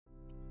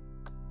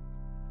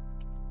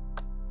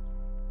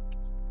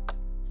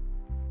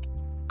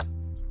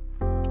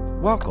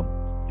Welcome.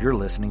 You're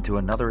listening to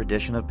another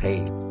edition of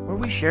Paid, where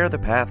we share the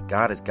path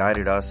God has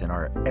guided us in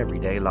our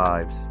everyday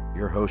lives.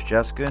 Your host,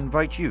 Jessica,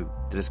 invites you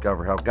to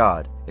discover how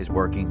God is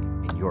working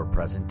in your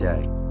present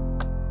day.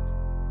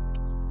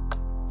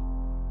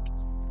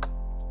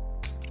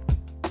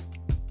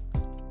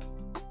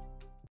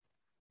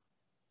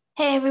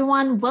 Hey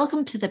everyone,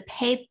 welcome to the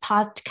Paid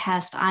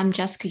Podcast. I'm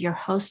Jessica, your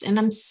host, and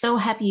I'm so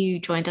happy you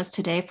joined us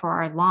today for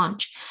our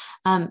launch.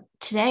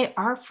 Today,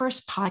 our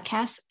first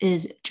podcast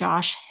is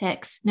Josh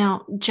Hicks.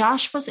 Now,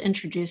 Josh was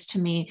introduced to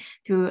me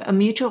through a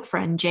mutual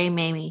friend, Jay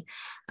Mamie.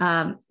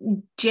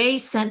 Jay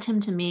sent him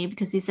to me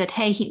because he said,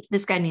 hey,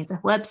 this guy needs a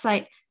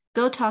website.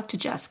 Go talk to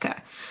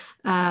Jessica.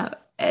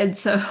 And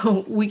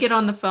so we get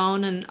on the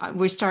phone and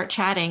we start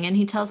chatting, and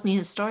he tells me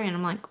his story, and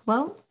I'm like,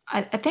 well,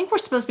 I think we're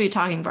supposed to be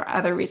talking for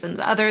other reasons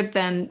other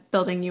than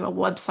building you a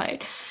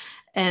website.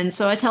 And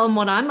so I tell him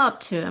what I'm up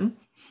to,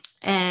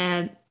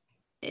 and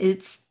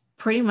it's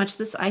pretty much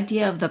this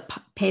idea of the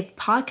Paid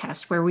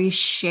Podcast where we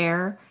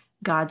share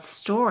God's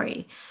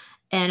story.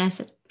 And I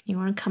said, you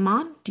want to come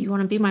on? Do you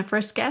want to be my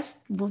first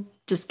guest? We'll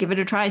just give it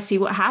a try, see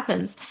what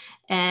happens.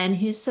 And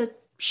he said,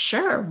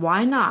 sure,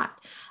 why not?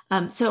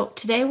 So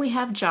today we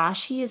have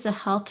Josh. He is a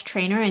health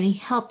trainer, and he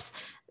helps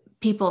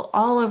people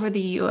all over the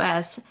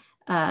U.S.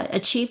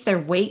 Achieve their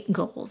weight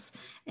goals.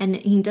 And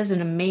he does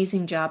an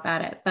amazing job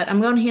at it. But I'm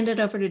going to hand it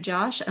over to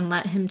Josh and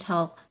let him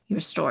tell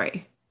your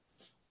story.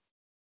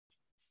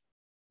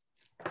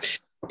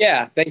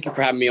 Yeah, thank you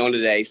for having me on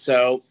today.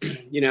 So,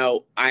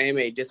 I am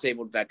a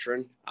disabled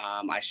veteran.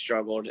 I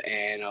struggled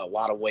in a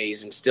lot of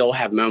ways and still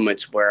have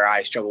moments where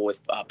I struggle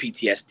with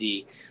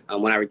PTSD.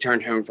 When I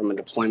returned home from a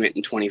deployment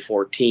in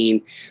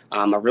 2014,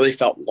 I really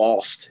felt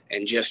lost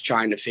and just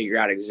trying to figure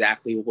out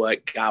exactly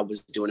what God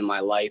was doing in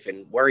my life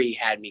and where he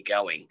had me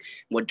going,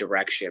 what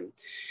direction.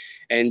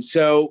 And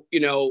so,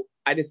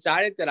 I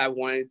decided that I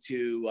wanted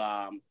to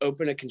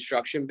open a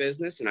construction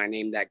business, and I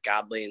named that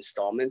Godly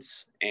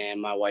Installments.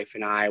 And my wife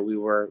and I, we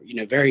were,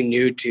 very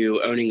new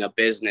to owning a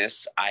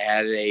business. I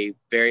had a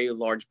very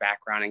large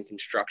background in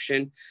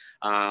construction,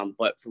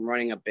 but from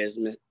running a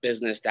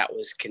business that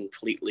was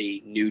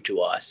completely new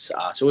to us.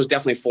 So it was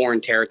definitely foreign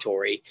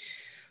territory.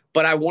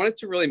 But I wanted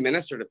to really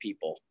minister to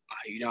people.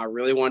 I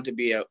really wanted to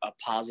be a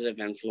positive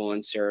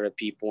influencer to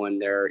people in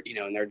their,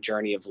 in their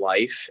journey of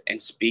life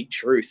and speak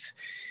truth.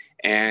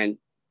 And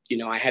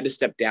I had to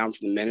step down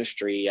from the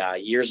ministry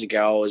years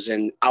ago.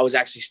 I was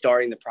actually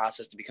starting the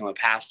process to become a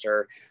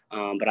pastor,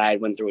 but I had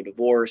went through a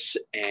divorce.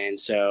 And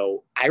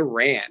so I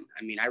ran.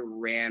 I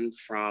ran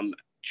from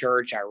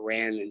church. I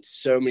ran in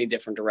so many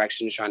different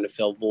directions trying to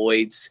fill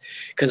voids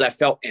because I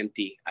felt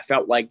empty. I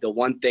felt like the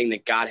one thing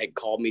that God had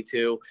called me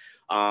to,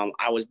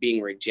 I was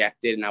being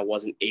rejected, and I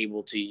wasn't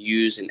able to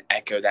use and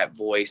echo that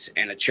voice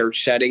in a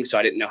church setting. So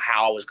I didn't know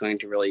how I was going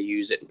to really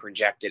use it and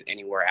project it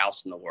anywhere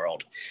else in the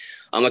world.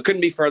 I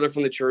couldn't be further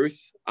from the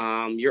truth.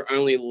 You're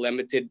only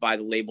limited by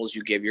the labels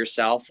you give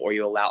yourself or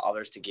you allow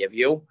others to give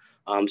you.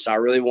 So I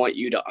really want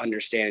you to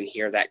understand and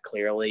hear that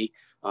clearly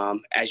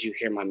as you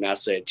hear my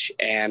message.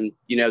 And,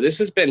 this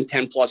has been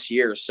 10 plus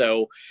years.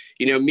 So,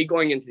 me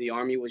going into the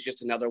Army was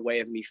just another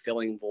way of me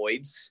filling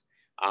voids.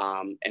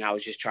 And I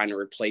was just trying to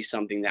replace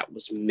something that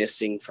was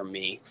missing from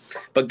me.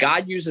 But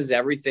God uses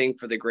everything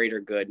for the greater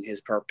good and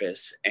his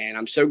purpose. And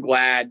I'm so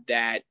glad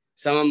that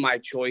some of my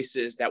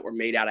choices that were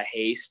made out of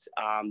haste,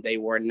 they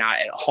were not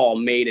at all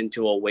made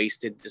into a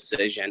wasted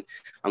decision.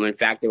 In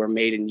fact, they were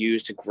made and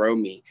used to grow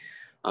me.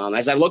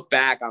 As I look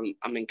back,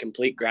 I'm in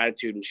complete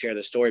gratitude and share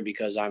the story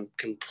because I'm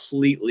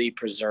completely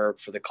preserved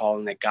for the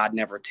calling that God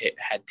never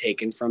had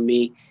taken from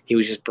me. He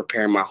was just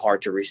preparing my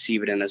heart to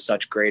receive it in a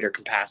such greater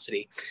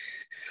capacity.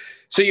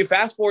 So you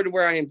fast forward to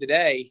where I am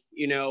today,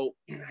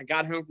 I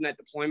got home from that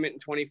deployment in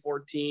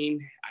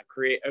 2014.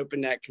 I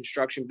opened that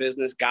construction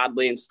business,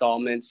 Godly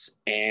Installments,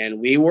 and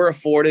we were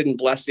afforded and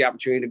blessed the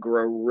opportunity to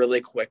grow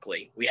really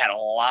quickly. We had a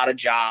lot of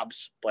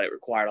jobs, but it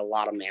required a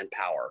lot of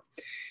manpower.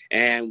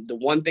 And the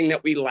one thing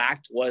that we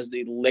lacked was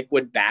the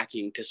liquid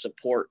backing to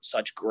support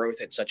such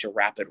growth at such a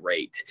rapid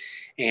rate.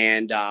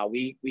 And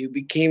we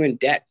became in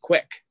debt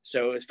quick.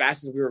 So as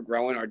fast as we were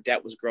growing, our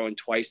debt was growing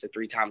 2 to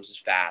 3 times as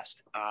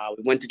fast.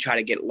 We went to try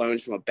to get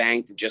loans from a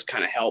bank to just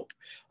kind of help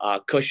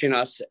cushion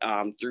us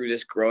through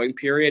this growing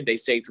period. They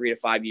say 3 to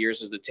 5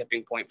 years is the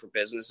tipping point for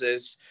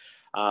businesses.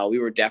 We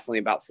were definitely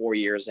about 4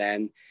 years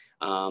in,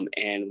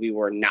 and we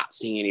were not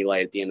seeing any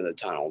light at the end of the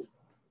tunnel.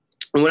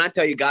 And when I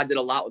tell you God did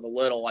a lot with a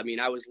little,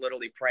 I was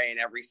literally praying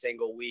every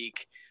single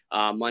week,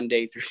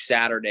 Monday through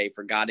Saturday,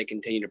 for God to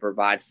continue to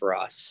provide for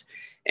us.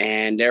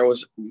 And there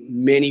was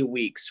many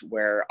weeks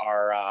where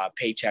our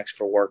paychecks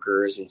for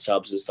workers and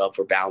subs and stuff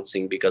were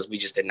bouncing because we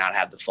just did not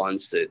have the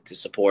funds to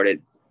support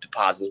it.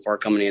 Deposits were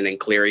coming in and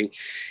clearing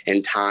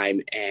in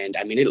time. And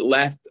it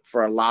left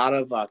for a lot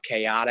of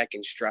chaotic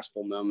and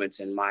stressful moments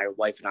in my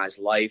wife and I's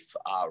life,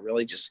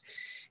 really just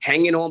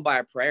hanging on by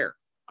a prayer.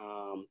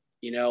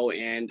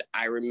 And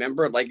I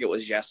remember it like it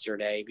was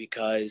yesterday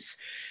because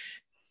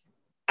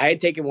I had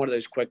taken one of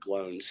those quick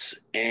loans,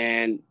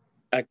 and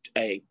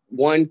a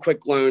one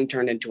quick loan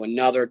turned into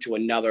another, to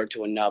another,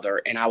 to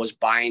another. And I was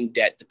buying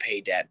debt to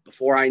pay debt.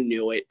 Before I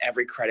knew it,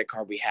 every credit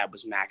card we had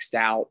was maxed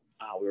out.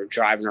 We were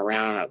driving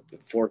around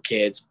with 4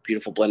 kids,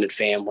 beautiful blended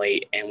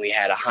family. And we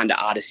had a Honda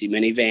Odyssey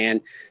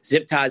minivan,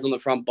 zip ties on the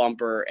front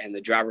bumper, and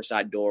the driver's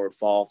side door would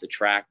fall off the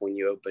track when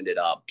you opened it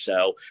up.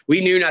 So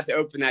we knew not to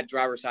open that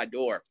driver's side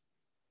door.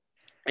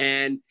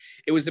 And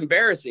it was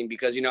embarrassing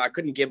because, I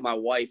couldn't give my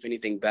wife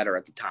anything better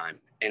at the time.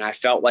 And I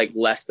felt like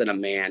less than a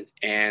man.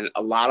 And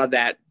a lot of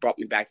that brought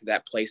me back to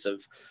that place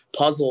of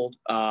puzzled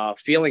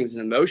feelings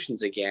and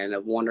emotions again,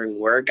 of wondering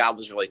where God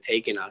was really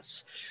taking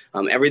us.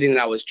 Everything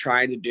that I was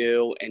trying to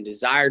do and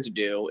desired to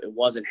do, it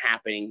wasn't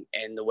happening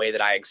in the way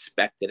that I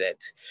expected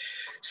it.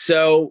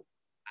 So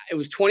it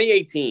was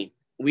 2018.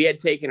 We had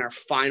taken our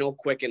final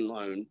Quicken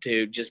loan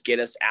to just get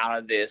us out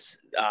of this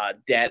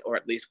debt, or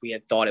at least we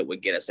had thought it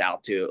would get us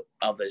out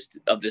of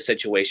the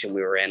situation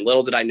we were in.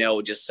 Little did I know it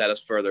would just set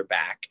us further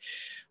back.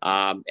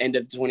 End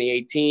of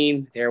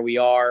 2018, there we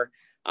are,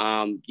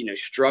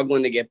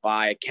 struggling to get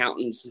by,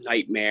 accountant's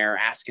nightmare,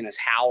 asking us,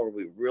 how are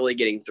we really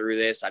getting through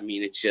this? I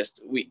mean, it's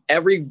just,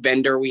 every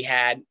vendor we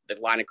had, the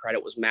line of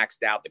credit was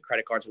maxed out. The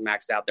credit cards were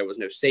maxed out. There was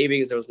no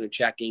savings. There was no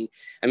checking.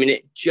 I mean,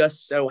 it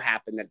just so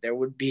happened that there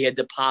would be a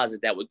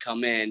deposit that would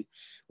come in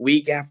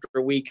week after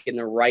week in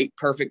the right,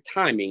 perfect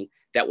timing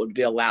that would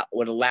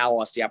allow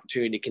us the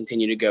opportunity to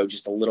continue to go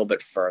just a little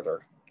bit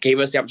further. Gave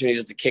us the opportunity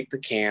just to kick the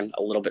can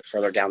a little bit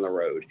further down the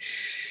road.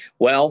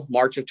 Well,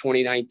 March of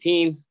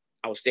 2019,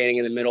 I was standing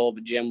in the middle of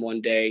a gym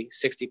one day,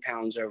 60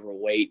 pounds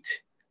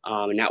overweight.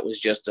 And that was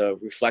just a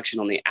reflection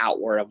on the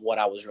outward of what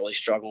I was really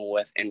struggling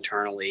with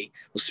internally.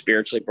 I was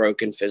spiritually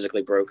broken,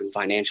 physically broken,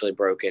 financially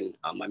broken.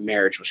 My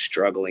marriage was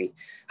struggling.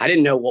 I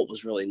didn't know what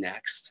was really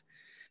next.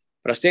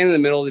 But I was standing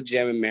in the middle of the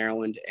gym in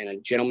Maryland, and a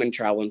gentleman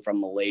traveling from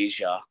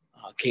Malaysia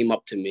came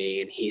up to me,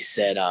 and he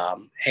said,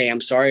 hey,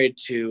 I'm sorry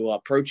to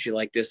approach you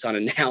like this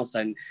unannounced.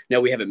 I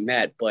know we haven't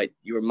met, but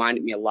you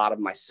reminded me a lot of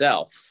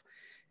myself.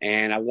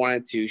 And I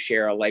wanted to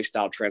share a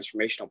lifestyle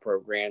transformational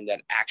program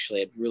that actually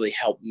had really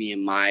helped me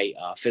in my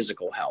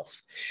physical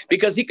health,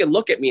 because he could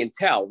look at me and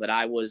tell that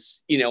I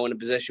was, in a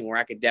position where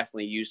I could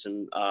definitely use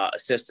some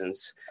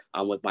assistance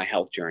with my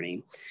health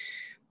journey.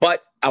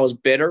 But I was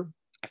bitter.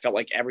 I felt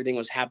like everything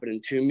was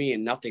happening to me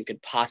and nothing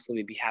could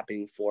possibly be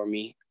happening for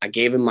me. I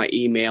gave him my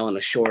email and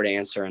a short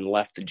answer and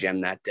left the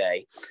gym that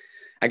day.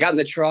 I got in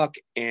the truck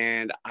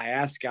and I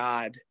asked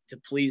God to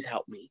please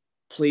help me.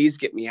 Please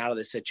get me out of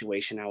the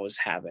situation I was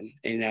having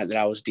and that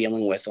I was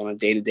dealing with on a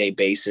day-to-day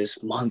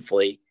basis,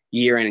 monthly,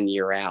 year in and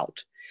year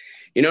out.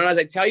 And as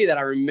I tell you that,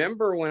 I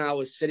remember when I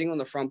was sitting on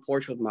the front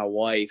porch with my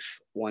wife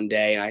one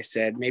day, and I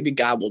said, maybe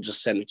God will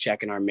just send a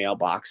check in our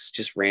mailbox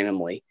just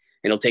randomly,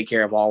 and he'll take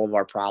care of all of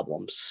our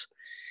problems.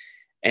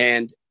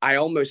 And I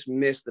almost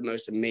missed the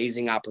most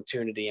amazing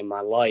opportunity in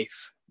my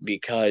life,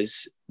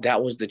 because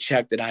that was the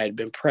check that I had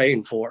been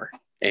praying for.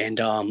 And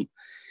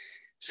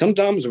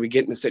sometimes we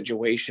get in a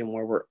situation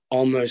where we're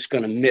almost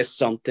going to miss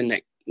something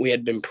that we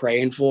had been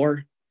praying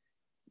for,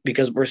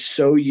 because we're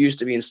so used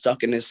to being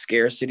stuck in this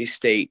scarcity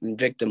state and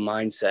victim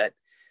mindset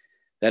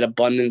that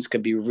abundance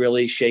could be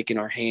really shaking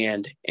our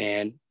hand,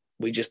 and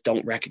we just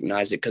don't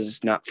recognize it because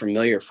it's not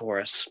familiar for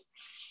us.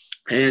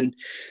 And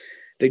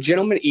the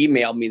gentleman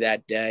emailed me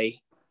that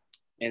day,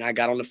 and I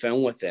got on the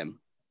phone with him.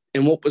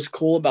 And what was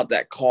cool about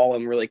that call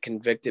and really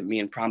convicted me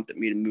and prompted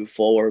me to move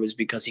forward was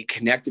because he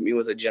connected me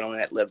with a gentleman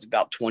that lived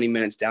about 20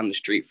 minutes down the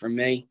street from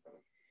me.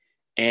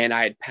 And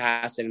I had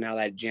passed in and out of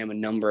that gym a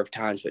number of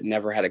times, but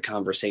never had a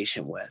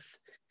conversation with.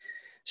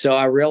 So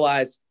I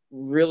realized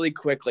really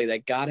quickly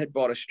that God had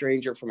brought a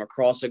stranger from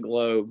across the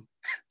globe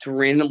to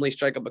randomly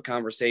strike up a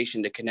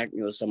conversation to connect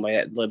me with somebody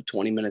that lived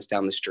 20 minutes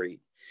down the street.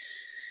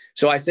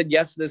 So I said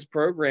yes to this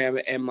program,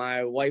 and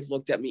my wife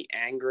looked at me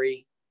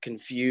angry,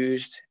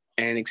 confused,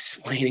 and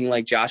explaining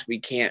like, Josh, we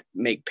can't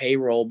make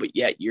payroll, but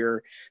yet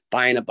you're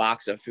buying a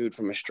box of food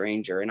from a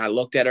stranger. And I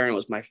looked at her, and it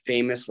was my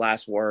famous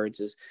last words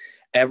is,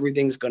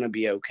 everything's going to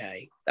be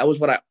okay. That was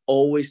what I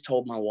always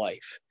told my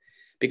wife,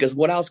 because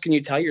what else can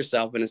you tell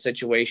yourself in a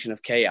situation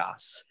of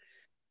chaos?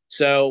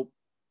 So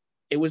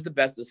it was the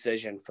best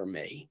decision for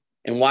me.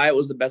 And why it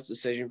was the best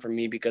decision for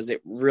me, because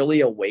it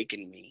really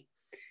awakened me.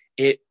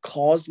 It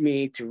caused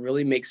me to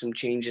really make some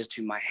changes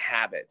to my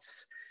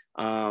habits.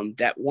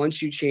 That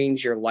once you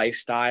change your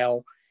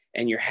lifestyle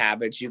and your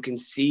habits, you can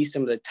see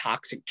some of the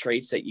toxic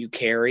traits that you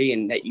carry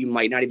and that you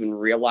might not even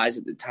realize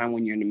at the time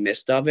when you're in the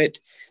midst of it,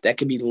 that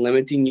could be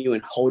limiting you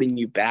and holding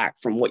you back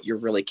from what you're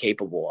really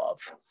capable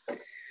of.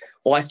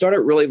 Well, I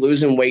started really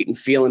losing weight and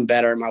feeling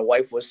better. My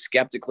wife was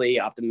skeptically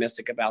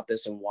optimistic about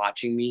this and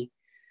watching me.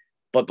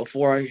 But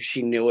before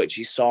she knew it,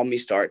 she saw me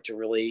start to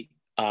really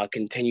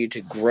continue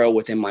to grow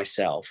within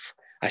myself.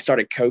 I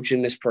started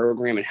coaching this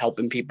program and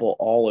helping people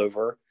all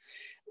over.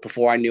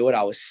 Before I knew it,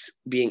 I was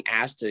being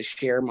asked to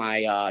share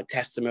my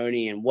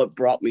testimony and what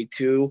brought me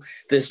to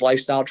this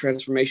lifestyle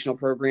transformational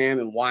program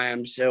and why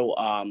I'm so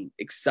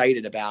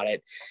excited about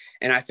it.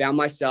 And I found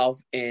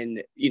myself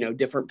in,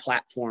 different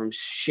platforms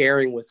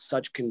sharing with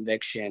such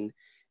conviction.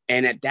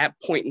 And at that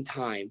point in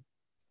time,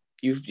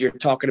 You're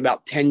talking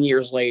about 10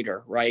 years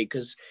later, right?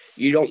 Because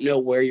you don't know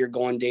where you're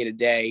going day to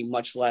day,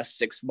 much less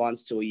 6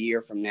 months to a year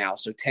from now.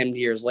 So 10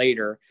 years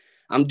later,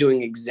 I'm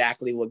doing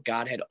exactly what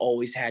God had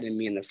always had in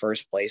me in the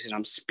first place. And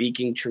I'm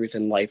speaking truth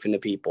and life into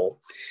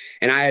people.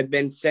 And I have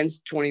been since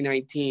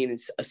 2019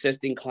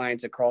 assisting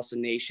clients across the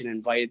nation,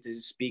 invited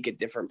to speak at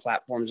different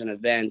platforms and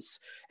events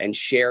and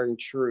sharing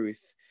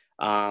truth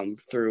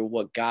through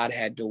what God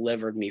had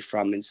delivered me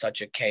from in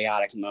such a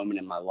chaotic moment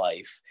in my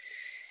life.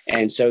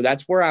 And so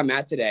that's where I'm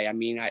at today. I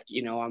mean,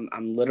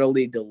 I'm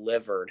literally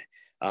delivered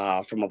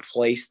from a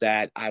place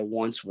that I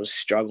once was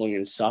struggling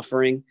and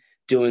suffering,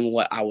 doing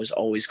what I was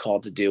always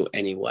called to do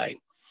anyway.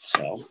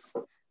 So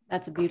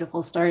that's a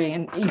beautiful story.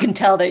 And you can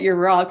tell that you're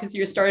raw because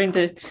you're starting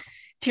to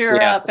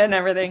tear up and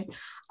everything.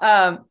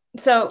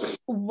 So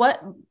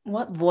what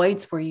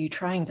voids were you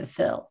trying to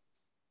fill?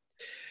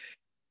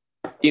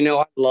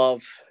 I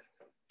love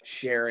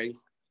sharing.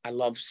 I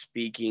love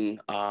speaking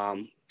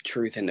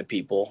truth into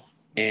people.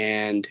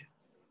 And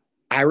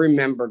I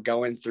remember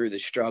going through the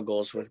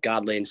struggles with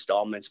godly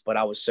installments, but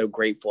I was so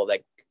grateful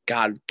that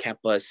God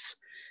kept us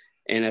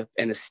in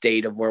a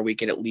state of where we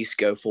could at least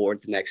go forward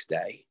the next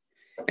day.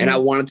 And I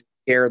wanted to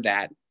share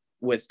that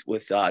with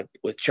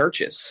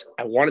churches.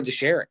 I wanted to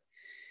share it,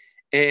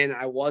 and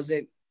I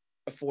wasn't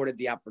afforded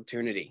the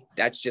opportunity.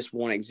 That's just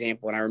one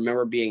example. And I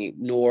remember being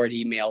ignored,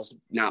 emails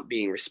not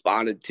being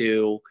responded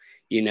to,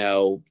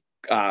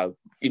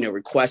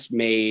 requests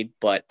made,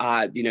 but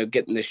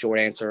getting the short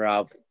answer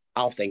of,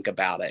 I'll think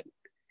about it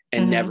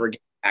and never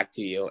get back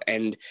to you.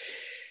 And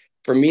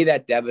for me,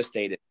 that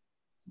devastated,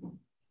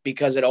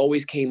 because it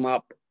always came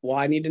up, well,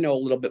 I need to know a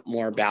little bit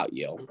more about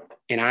you.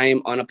 And I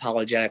am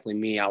unapologetically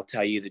me. I'll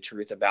tell you the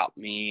truth about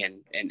me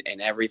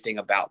and everything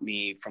about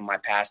me from my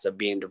past of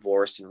being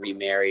divorced and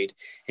remarried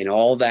and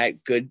all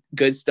that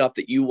good stuff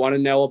that you want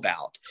to know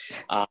about.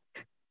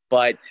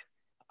 But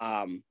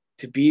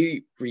to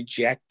be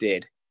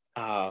rejected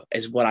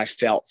is what I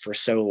felt for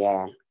so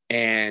long.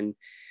 And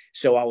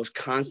so I was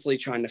constantly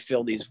trying to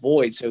fill these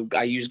voids. So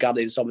I use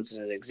godly installments as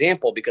an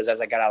example, because as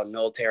I got out of the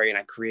military and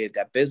I created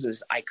that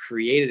business, I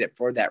created it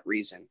for that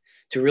reason,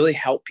 to really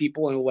help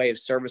people in a way of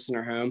service in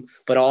their home,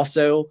 but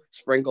also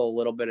sprinkle a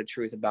little bit of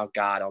truth about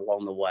God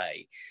along the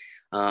way.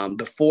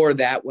 Before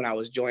that, when I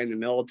was joining the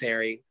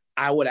military,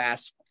 I would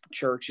ask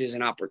churches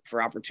and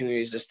for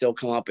opportunities to still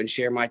come up and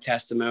share my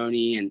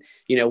testimony and,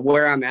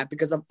 where I'm at,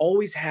 because I've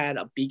always had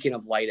a beacon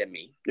of light in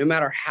me, no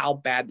matter how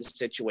bad the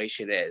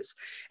situation is.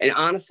 And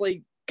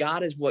honestly,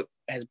 God is what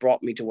has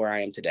brought me to where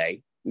I am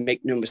today.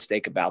 Make no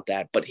mistake about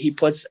that. But he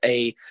puts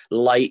a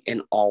light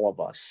in all of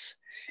us.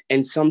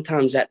 And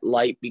sometimes that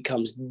light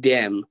becomes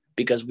dim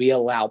because we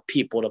allow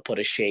people to put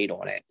a shade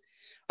on it.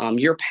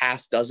 Your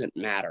past doesn't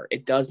matter.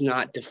 It does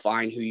not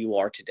define who you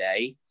are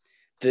today.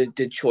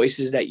 The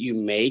choices that you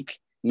make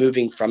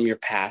moving from your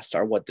past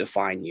are what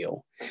define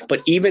you.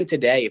 But even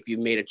today, if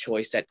you've made a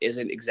choice that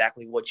isn't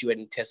exactly what you had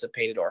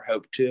anticipated or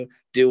hoped to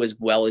do as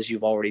well as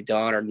you've already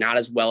done, or not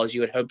as well as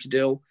you had hoped to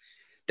do,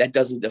 that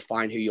doesn't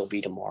define who you'll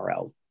be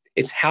tomorrow.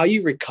 It's how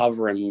you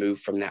recover and move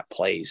from that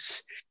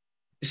place.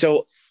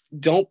 So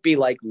don't be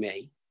like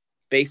me.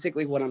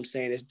 Basically, what I'm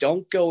saying is,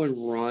 don't go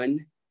and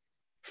run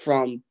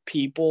from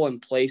people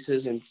and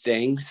places and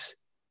things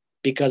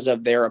because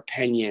of their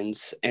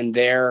opinions and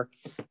their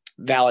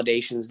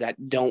validations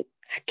that don't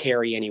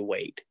carry any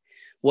weight.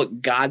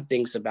 What God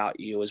thinks about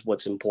you is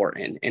what's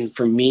important. And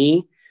for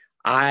me,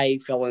 I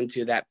fell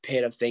into that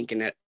pit of thinking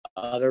that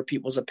other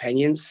people's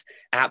opinions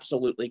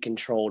absolutely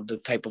controlled the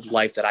type of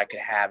life that I could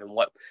have and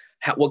what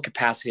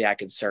capacity I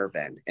could serve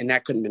in. And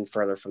that couldn't have been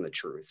further from the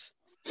truth.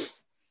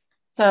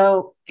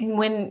 So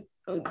when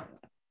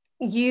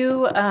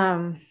you,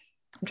 I'm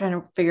trying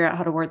to figure out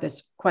how to word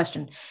this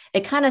question.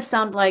 It kind of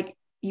sounded like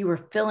you were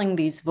filling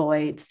these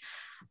voids.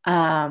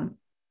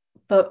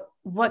 But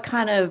what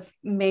kind of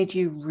made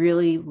you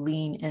really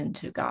lean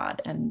into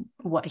God and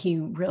what he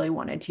really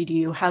wanted you to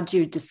do? How did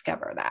you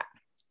discover that?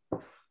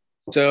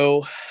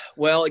 So,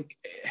 well,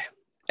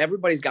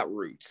 everybody's got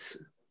roots.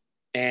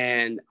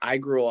 And I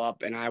grew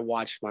up and I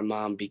watched my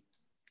mom be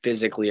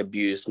physically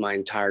abused my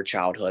entire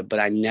childhood,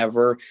 but I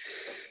never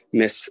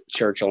missed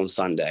church on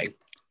Sunday.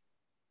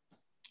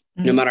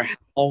 Mm-hmm. No matter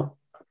how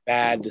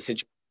bad the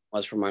situation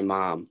was for my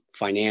mom,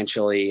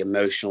 financially,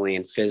 emotionally,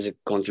 and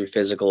going through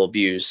physical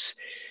abuse,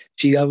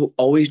 she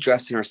always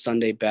dressed in her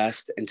Sunday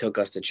best and took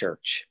us to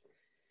church.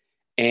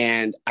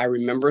 And I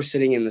remember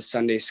sitting in the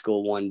Sunday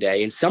school one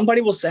day, and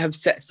somebody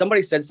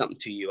said something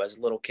to you as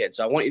a little kid.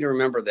 So I want you to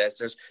remember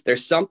this.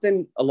 There's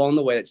something along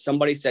the way that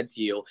somebody said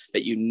to you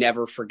that you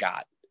never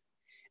forgot.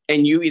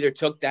 And you either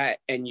took that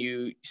and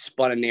you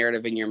spun a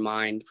narrative in your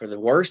mind for the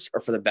worse or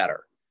for the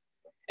better.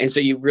 And so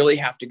you really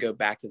have to go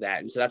back to that.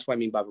 And so that's what I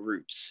mean by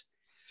roots.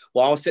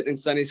 Well, I was sitting in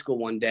Sunday school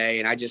one day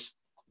and I just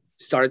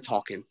started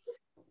talking.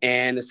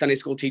 And the Sunday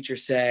school teacher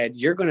said,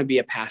 "You're going to be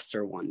a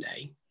pastor one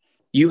day.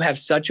 You have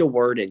such a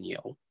word in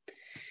you."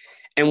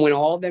 And when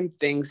all them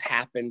things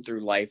happened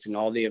through life and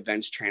all the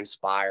events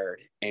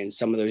transpired and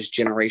some of those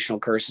generational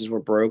curses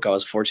were broke, I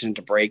was fortunate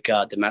to break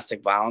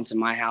domestic violence in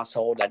my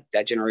household.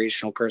 That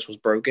generational curse was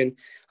broken.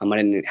 I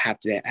didn't have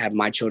to have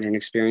my children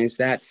experience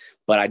that,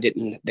 but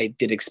they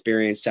did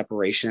experience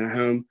separation at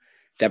home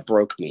that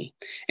broke me.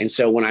 And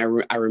so when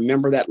I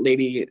remember that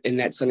lady in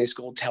that Sunday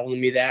school telling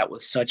me that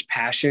with such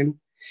passion,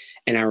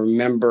 and I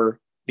remember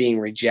being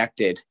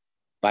rejected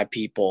by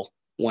people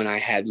when I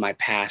had my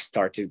past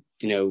start to,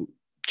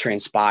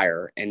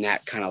 transpire, and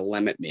that kind of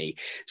limit me.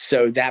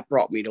 So that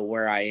brought me to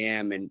where I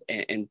am.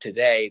 And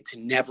today, to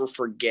never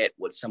forget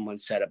what someone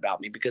said about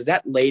me, because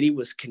that lady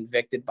was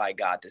convicted by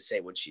God to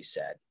say what she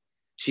said.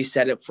 She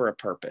said it for a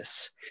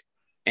purpose.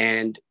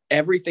 And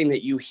everything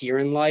that you hear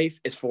in life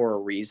is for a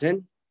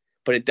reason,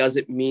 but it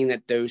doesn't mean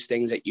that those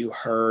things that you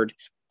heard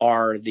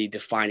are the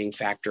defining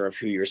factor of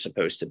who you're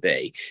supposed to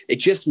be. It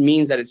just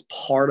means that it's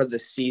part of the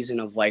season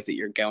of life that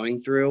you're going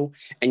through,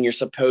 and you're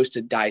supposed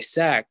to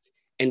dissect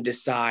and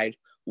decide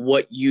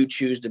what you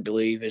choose to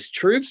believe is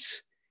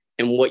truths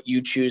and what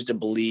you choose to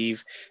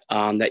believe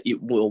that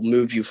it will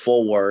move you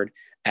forward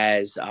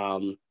as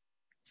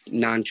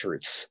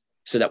non-truths.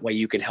 So that way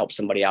you can help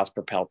somebody else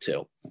propel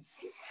too.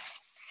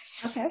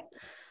 Okay.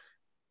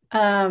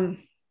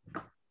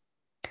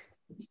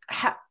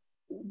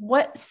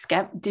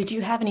 Did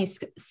you have any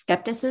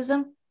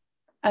skepticism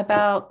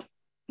about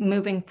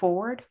moving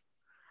forward?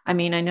 I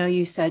mean, I know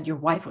you said your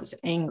wife was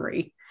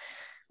angry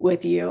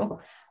with you.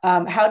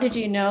 How did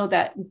you know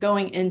that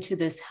going into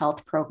this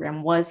health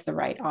program was the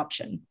right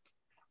option?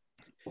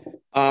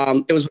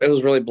 It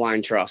was really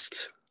blind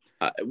trust.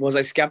 Was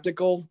I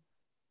skeptical?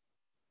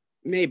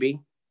 Maybe,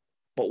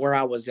 but where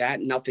I was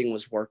at, nothing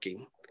was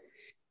working.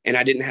 And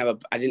I didn't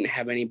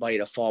have anybody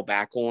to fall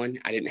back on.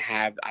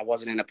 I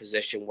wasn't in a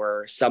position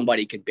where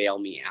somebody could bail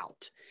me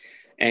out.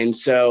 And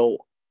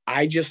so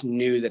I just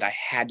knew that I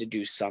had to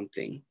do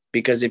something,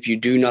 because if you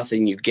do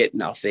nothing, you get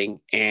nothing.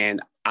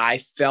 And I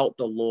felt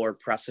the Lord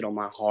press it on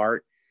my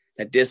heart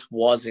that this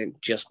wasn't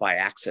just by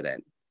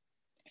accident.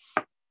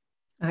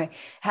 Okay.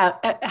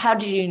 How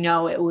did you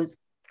know it was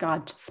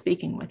God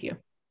speaking with you?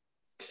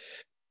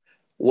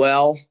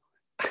 Well,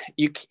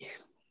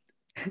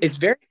 it's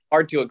very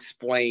hard to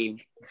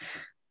explain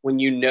when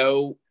you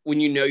know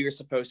you're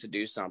supposed to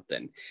do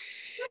something.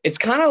 It's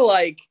kind of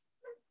like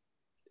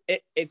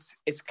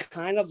it's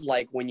kind of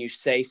like when you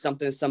say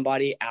something to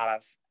somebody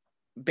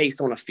based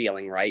on a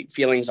feeling, right?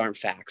 Feelings aren't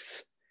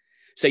facts.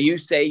 So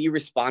you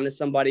respond to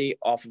somebody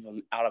out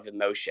of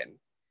emotion,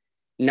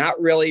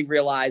 not really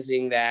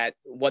realizing that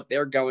what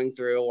they're going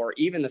through, or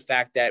even the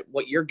fact that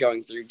what you're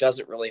going through,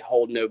 doesn't really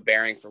hold no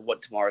bearing for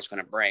what tomorrow's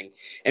going to bring.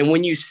 And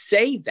when you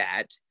say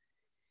that,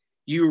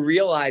 you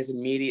realize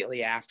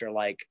immediately after,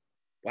 like,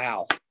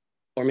 wow,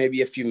 or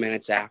maybe a few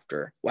minutes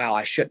after, wow,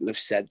 I shouldn't have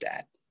said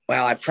that.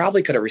 Wow, I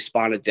probably could have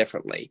responded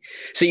differently.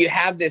 So you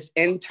have this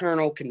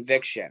internal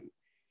conviction.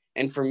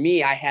 And for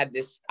me, I had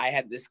this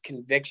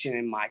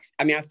conviction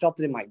I felt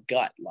it in my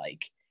gut.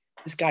 Like,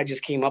 this guy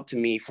just came up to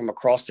me from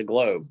across the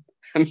globe.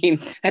 I mean,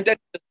 that doesn't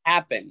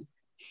happen.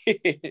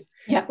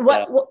 Yeah.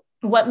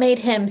 What made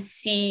him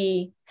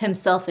see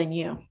himself in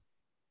you?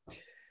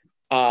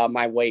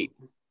 My weight,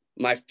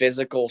 my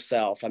physical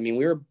self. I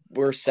mean,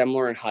 we're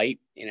similar in height.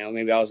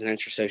 Maybe I was an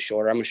inch or so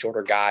shorter. I'm a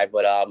shorter guy,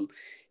 but I've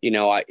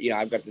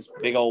got this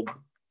big old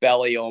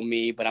belly on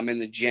me, but I'm in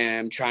the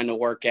gym trying to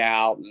work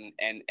out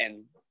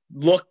and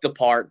look the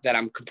part that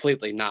I'm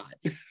completely not.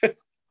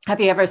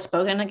 Have you ever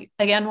spoken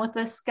again with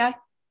this guy?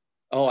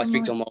 Oh, I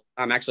speak to him all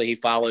the time. Actually, he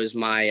follows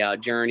my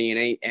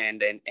journey,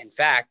 and in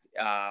fact,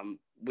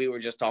 we were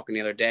just talking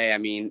the other day. I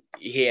mean,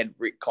 he had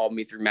called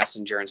me through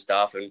Messenger and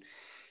stuff, and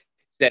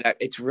said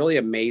it's really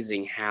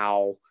amazing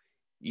how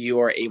you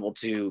are able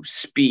to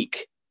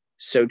speak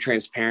so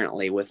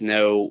transparently with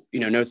no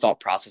thought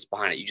process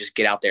behind it. You just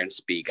get out there and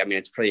speak. I mean,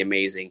 it's pretty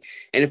amazing.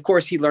 And of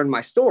course, he learned my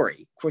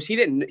story. Of course, he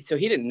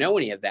didn't know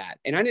any of that.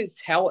 And I didn't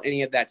tell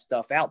any of that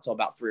stuff out till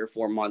about 3 or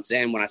 4 months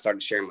in, when I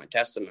started sharing my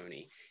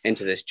testimony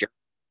into this journey.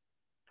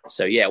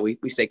 So yeah, we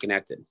stay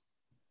connected.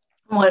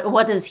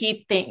 What does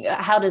he think?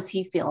 How does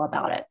he feel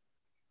about it?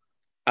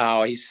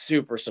 Oh, he's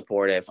super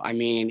supportive. I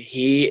mean,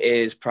 he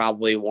is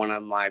probably one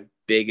of my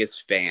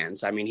biggest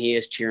fans. I mean, he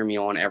is cheering me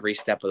on every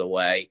step of the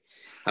way.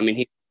 I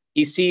mean,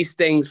 he sees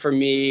things for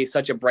me,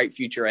 such a bright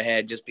future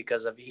ahead, just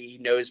because he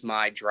knows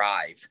my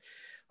drive.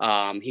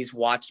 He's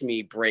watched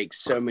me break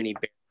so many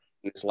barriers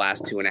in this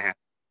last 2.5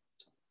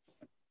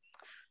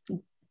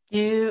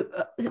 years.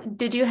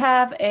 Did you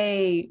have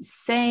a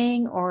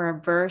saying or a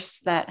verse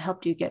that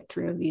helped you get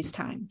through these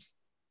times?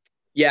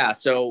 Yeah.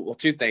 So,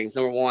 2 things.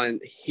 Number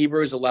 1,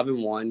 Hebrews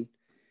 11:1,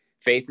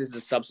 faith is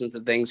the substance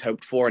of things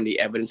hoped for and the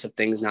evidence of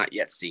things not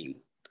yet seen.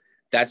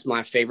 That's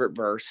my favorite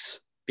verse,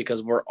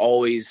 because we're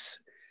always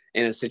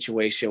in a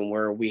situation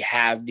where we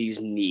have these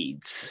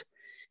needs,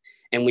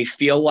 and we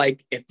feel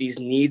like if these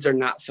needs are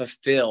not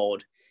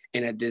fulfilled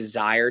in a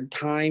desired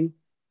time,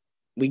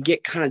 we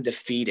get kind of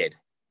defeated.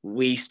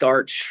 We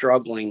start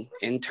struggling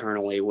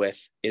internally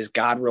with, is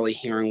God really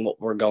hearing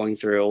what we're going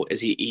through? Is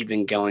he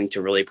even going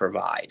to really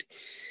provide?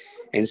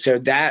 And so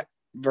that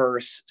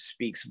verse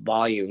speaks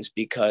volumes,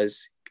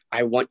 because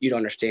I want you to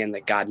understand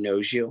that God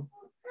knows you,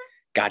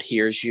 God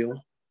hears you,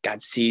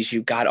 God sees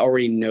you, God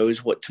already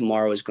knows what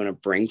tomorrow is going to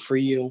bring for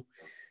you.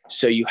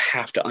 So you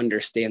have to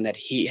understand that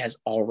he has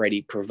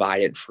already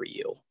provided for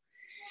you.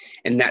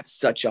 And that's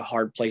such a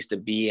hard place to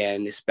be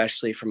in,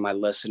 especially for my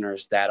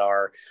listeners that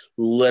are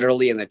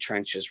literally in the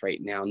trenches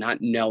right now, not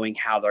knowing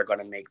how they're going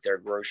to make their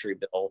grocery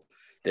bill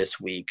this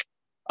week.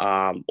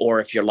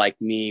 Or if you're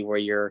like me, where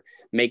you're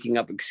making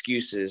up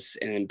excuses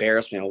and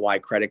embarrassment of why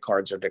credit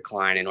cards are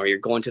declining, or you're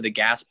going to the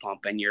gas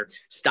pump and you're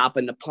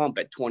stopping the pump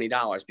at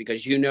 $20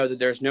 because you know that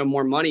there's no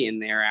more money in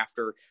there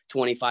after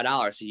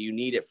 $25. So you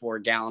need it for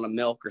a gallon of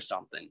milk or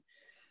something.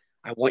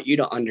 I want you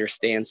to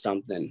understand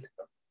something,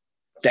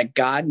 that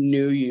God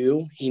knew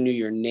you. He knew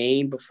your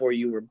name before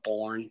you were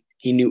born.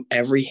 He knew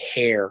every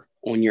hair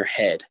on your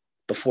head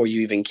before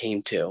you even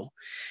came to.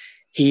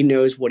 He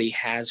knows what he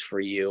has for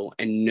you,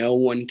 and no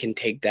one can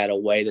take that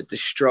away. That the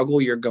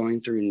struggle you're going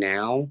through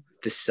now,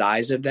 the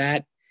size of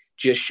that,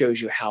 just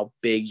shows you how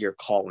big your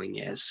calling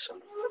is.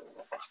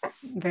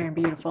 Very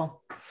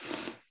beautiful.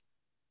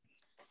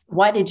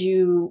 Why did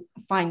you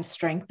find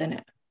strength in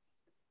it?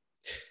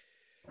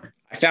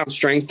 I found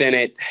strength in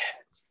it.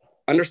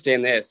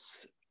 Understand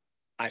this.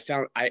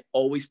 I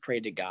always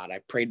prayed to God. I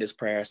prayed this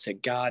prayer. I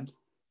said, God,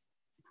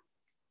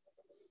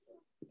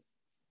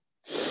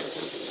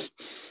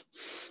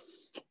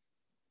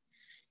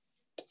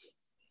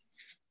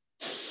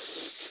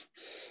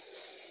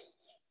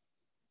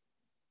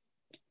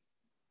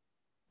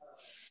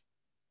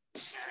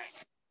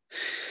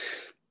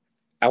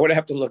 I would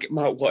have to look at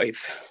my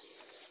wife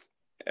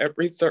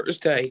every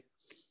Thursday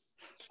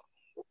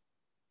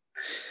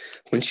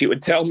when she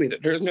would tell me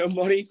that there's no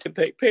money to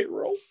pay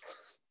payroll.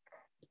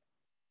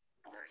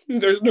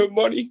 There's no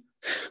money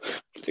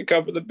to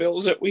cover the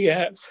bills that we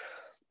have.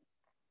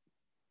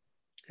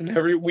 And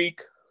every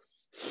week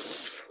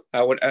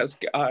I would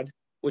ask God,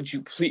 would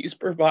you please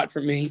provide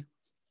for me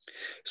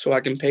so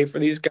I can pay for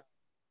these guys,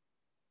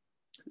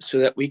 so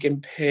that we can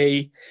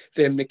pay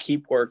them to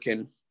keep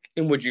working?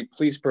 And would you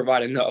please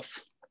provide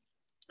enough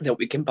that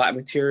we can buy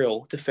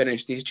material to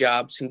finish these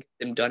jobs and get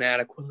them done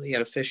adequately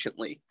and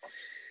efficiently?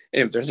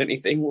 And if there's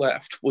anything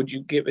left, would you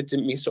give it to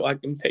me so I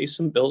can pay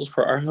some bills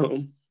for our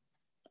home?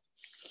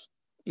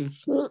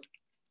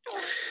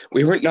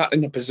 We were not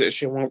in a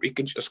position where we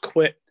could just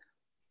quit.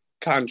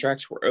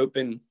 Contracts were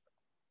open.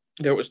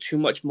 There was too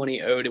much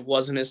money owed. It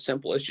wasn't as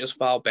simple as just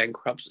file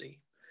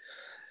bankruptcy.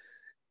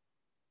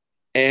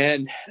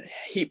 And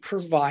he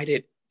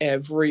provided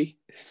every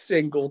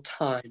single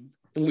time.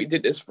 And we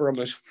did this for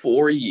almost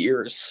 4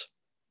 years.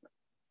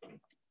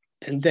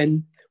 And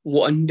then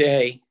one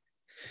day,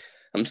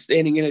 I'm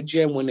standing in a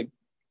gym when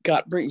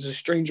God brings a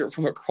stranger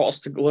from across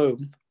the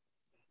globe.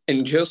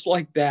 And just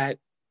like that,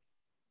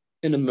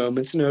 in a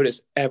moment's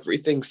notice,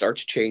 everything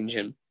starts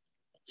changing.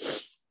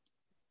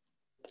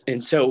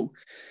 And so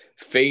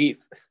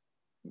faith,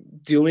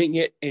 doing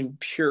it in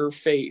pure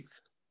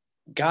faith,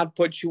 God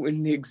puts you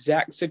in the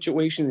exact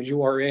situations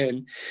you are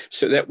in,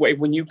 so that way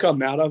when you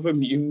come out of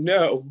them, you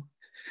know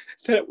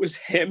that it was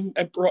him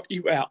that brought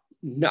you out,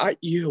 not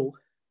you.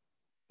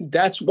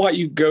 That's why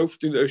you go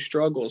through those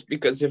struggles,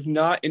 because if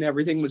not and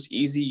everything was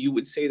easy, you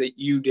would say that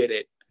you did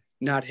it,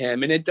 not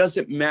him. And it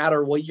doesn't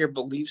matter what your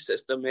belief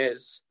system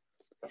is.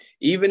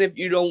 Even if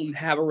you don't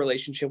have a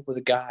relationship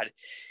with God,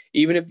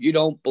 even if you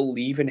don't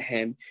believe in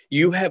him,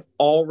 you have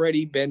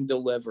already been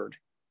delivered.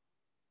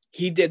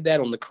 He did that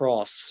on the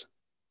cross.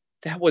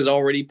 That was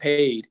already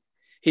paid.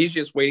 He's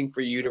just waiting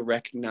for you to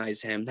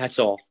recognize him. That's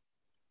all.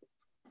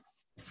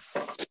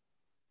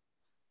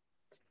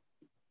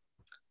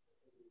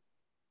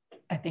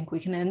 I think we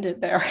can end it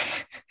there.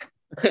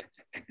 That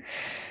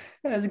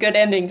was a good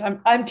ending.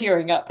 I'm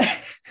tearing up.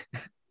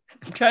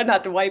 I'm trying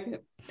not to wipe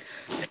it.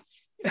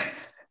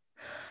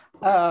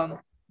 I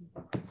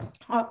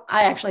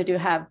actually do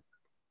have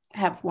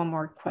one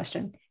more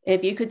question.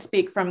 If you could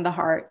speak from the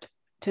heart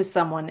to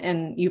someone,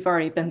 and you've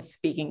already been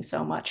speaking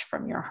so much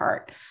from your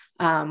heart,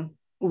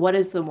 what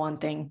is the one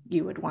thing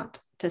you would want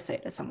to say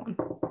to someone?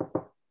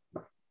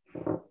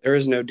 There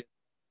is no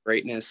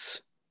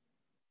greatness.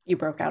 You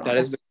broke out.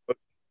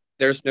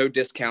 There's no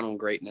discount on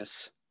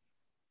greatness.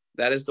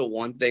 That is the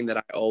one thing that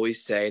I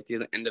always say at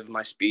the end of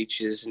my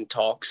speeches and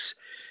talks.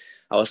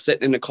 I was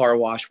sitting in the car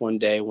wash one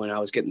day when I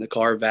was getting the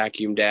car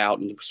vacuumed out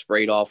and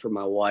sprayed off for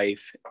my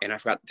wife, and I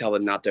forgot to tell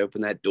them not to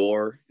open that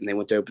door. And they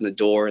went to open the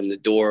door, and the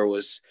door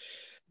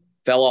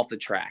fell off the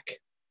track.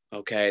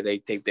 Okay,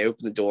 they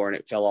opened the door and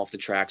it fell off the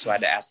track, so I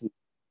had to ask them to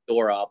put the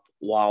door up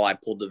while I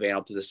pulled the van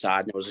up to the side,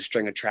 and there was a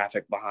string of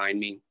traffic behind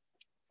me.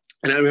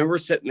 And I remember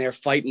sitting there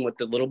fighting with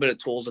the little bit of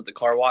tools that the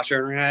car wash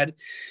owner had,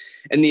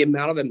 and the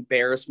amount of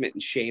embarrassment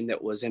and shame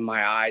that was in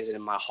my eyes and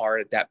in my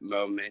heart at that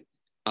moment.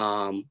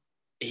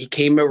 He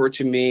came over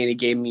to me and he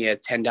gave me a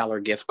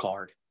 $10 gift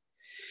card.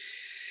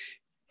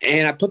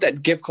 And I put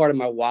that gift card in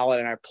my wallet,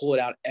 and I pull it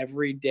out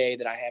every day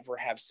that I ever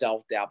have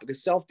self-doubt,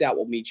 because self-doubt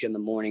will meet you in the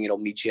morning. It'll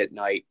meet you at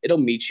night. It'll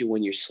meet you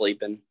when you're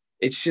sleeping.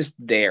 It's just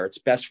there. It's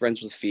best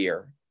friends with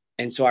fear.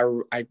 And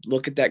so I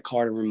look at that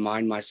card and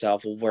remind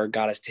myself of where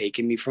God has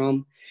taken me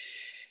from.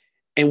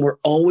 And we're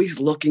always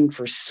looking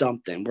for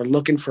something. We're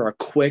looking for a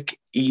quick,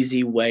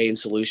 easy way and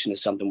solution to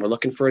something. We're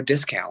looking for a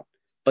discount,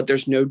 but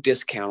there's no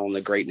discount on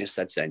the greatness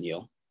that's in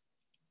you.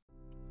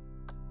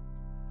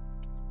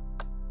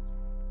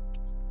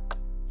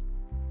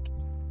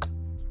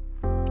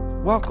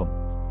 Welcome.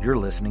 You're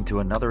listening to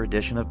another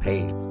edition of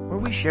Paid, where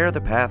we share the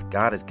path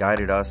God has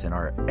guided us in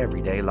our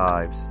everyday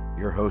lives.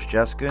 Your host,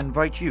 Jessica,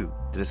 invites you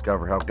to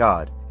discover how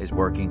God is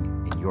working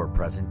in your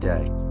present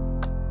day.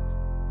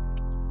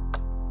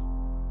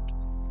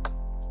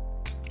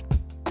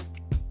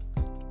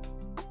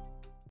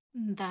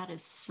 That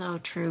is so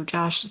true,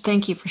 Josh.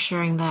 Thank you for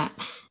sharing that.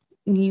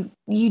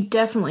 You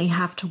definitely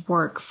have to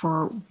work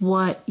for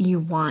what you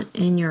want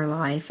in your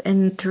life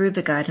and through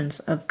the guidance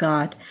of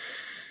God.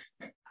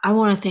 I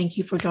want to thank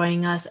you for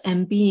joining us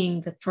and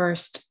being the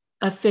first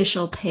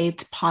official paid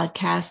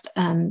podcast.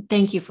 And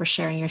thank you for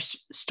sharing your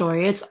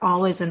story. It's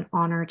always an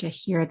honor to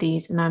hear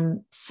these, and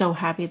I'm so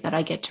happy that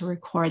I get to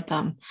record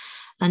them.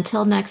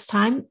 Until next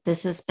time,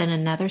 this has been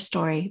another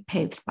story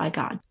paid by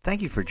God.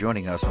 Thank you for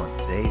joining us on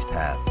today's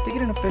path. To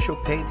get an official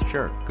Paid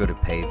shirt, go to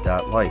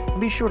paid.life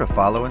and be sure to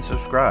follow and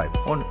subscribe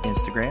on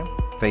Instagram,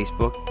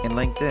 Facebook, and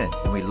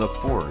LinkedIn. And we look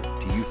forward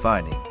to you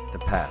finding the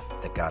path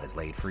that God has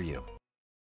laid for you.